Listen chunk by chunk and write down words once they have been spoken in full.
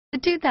The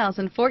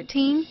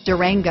 2014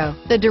 Durango.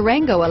 The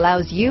Durango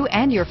allows you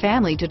and your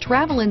family to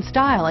travel in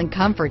style and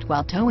comfort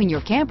while towing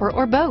your camper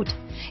or boat.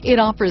 It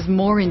offers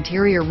more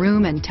interior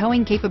room and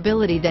towing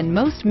capability than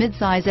most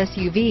midsize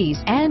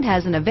SUVs and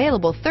has an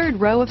available third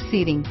row of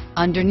seating.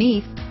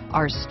 Underneath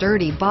are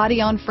sturdy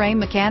body-on-frame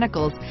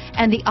mechanicals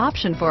and the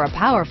option for a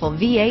powerful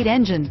V8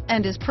 engine,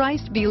 and is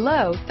priced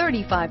below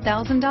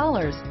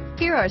 $35,000.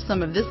 Here are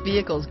some of this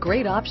vehicle's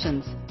great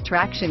options: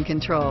 traction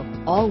control,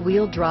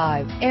 all-wheel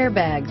drive,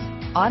 airbags,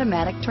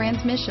 automatic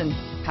transmission,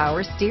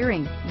 power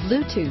steering,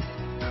 Bluetooth,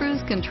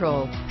 cruise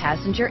control,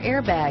 passenger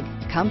airbag,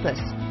 compass,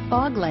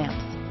 fog lamps,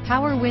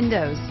 power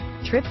windows,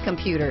 trip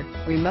computer,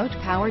 remote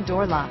power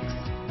door locks,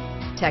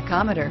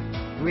 tachometer,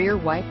 rear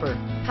wiper,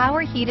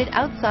 power heated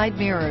outside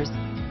mirrors,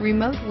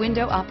 remote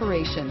window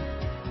operation.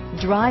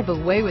 Drive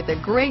away with a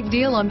great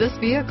deal on this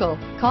vehicle.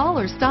 Call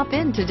or stop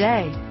in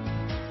today.